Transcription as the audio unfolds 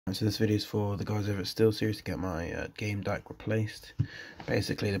So this video is for the guys over at SteelSeries to get my game DAC replaced.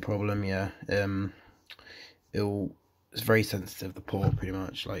 Basically the problem, it's very sensitive, the port, pretty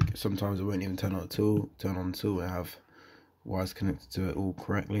much. Like sometimes it won't even turn on until I have wires connected to it all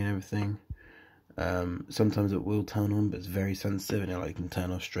correctly and everything. Sometimes it will turn on, but it's very sensitive and it can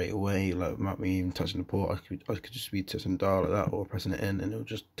turn off straight away. Like without me even touching the port, I could just be touching the dial like that or pressing it in and it'll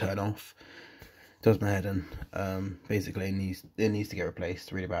just turn off. Does my head in. Basically it needs to get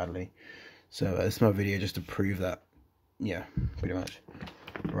replaced really badly. So this is my video just to prove that. Yeah, pretty much.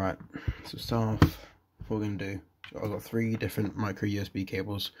 Right, so start off, what we're going to do, I've got 3 different micro USB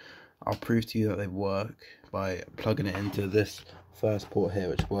cables. I'll prove to you that they work by plugging it into this first port here,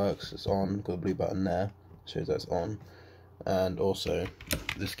 which works. It's on, got a blue button there, shows that it's on. And also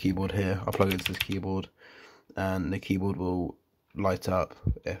this keyboard here, I'll plug it into this keyboard and the keyboard will light up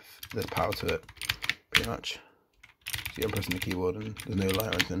if there's power to it, pretty much. See, I'm pressing the keyboard and there's no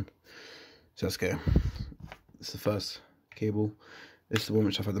light or anything. So let's go. This is the first cable. This is the one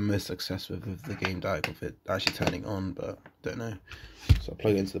which I've had the most success with the game DAC, of it actually turning on, but don't know. So I'll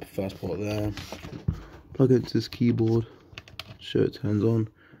plug it into the first port there, plug it into this keyboard, show it turns on,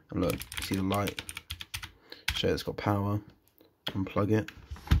 and look, see the light, show it's got power, unplug it,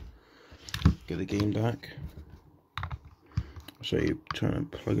 get the game DAC. I'll show you trying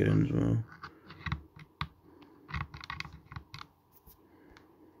to plug it in as well.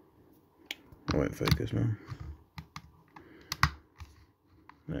 I won't focus, man.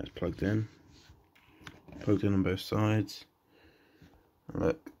 Yeah, it's plugged in on both sides. And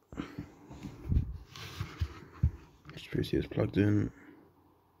look, just pretty see it's plugged in.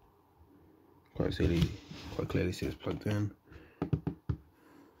 Quite clearly see it's plugged in.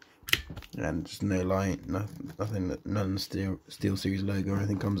 And just no light, nothing, none of the SteelSeries logo or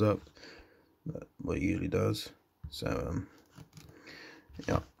anything comes up. But what it usually does. So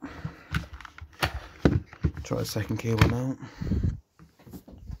yeah. Try the second cable now.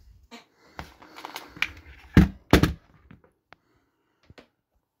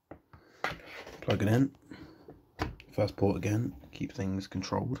 Plug it in. First port again, keep things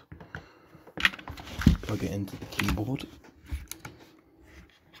controlled. Plug it into the keyboard.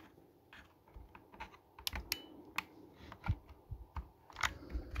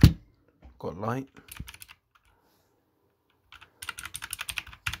 Got light.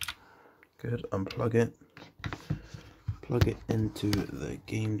 Good, unplug it. Plug it into the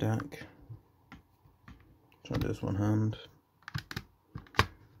game DAC. Try to do this one hand.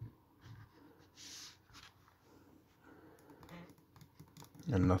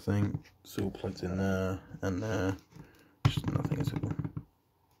 And nothing. It's all plugged in there and there. Just nothing at all.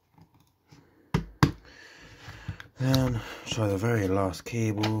 Then try the very last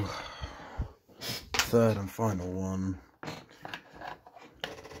cable. Third and final one.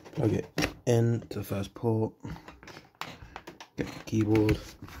 Plug it into the first port. Get the keyboard.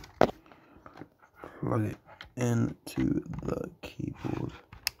 Plug it into the keyboard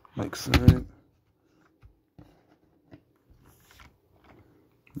like so.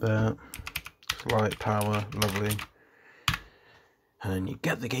 There, light, power, lovely. And then you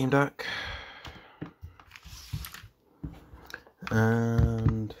get the game DAC.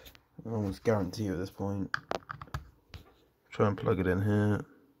 And I almost guarantee you at this point. Try and plug it in here.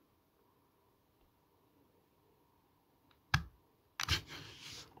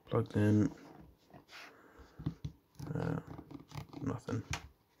 Plugged in. Nothing.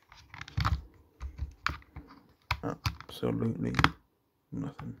 Absolutely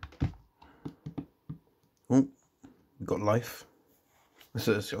nothing. Oh, we've got life. This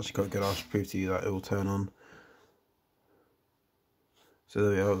is actually quite good. I'll prove to you that it will turn on. So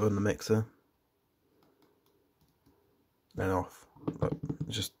there we are on the mixer. And off. Look,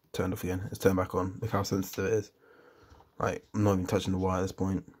 it's just turned off again. It's turned back on. Look how sensitive it is. Like, I'm not even touching the wire at this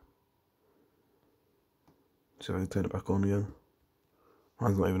point. So I can turn it back on again.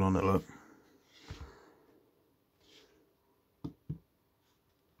 Mine's not even on it, look.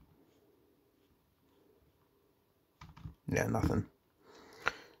 Yeah, nothing.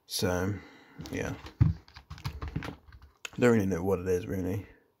 So, yeah. I don't really know what it is, really.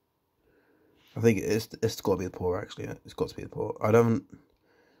 I think it's got to be the port, actually. It's got to be the port. I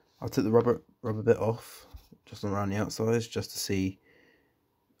took the rubber bit off, just around the outsides, just to see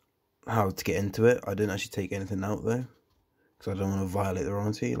how to get into it. I didn't actually take anything out, though, because I don't want to violate the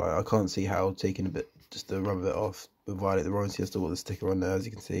warranty. Like, I can't see how taking just the rubber bit off would violate the warranty. I still got the sticker on there, as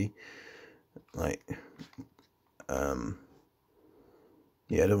you can see. Like,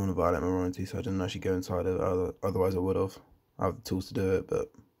 yeah, I don't want to violate my warranty, so I didn't actually go inside of it. Otherwise I would have. I have the tools to do it, but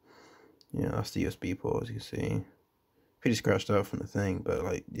yeah, that's the USB port, as you can see. pretty scratched out from the thing, but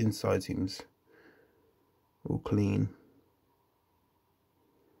like the inside seems all clean.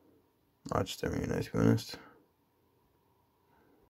 I just don't really know, to be honest.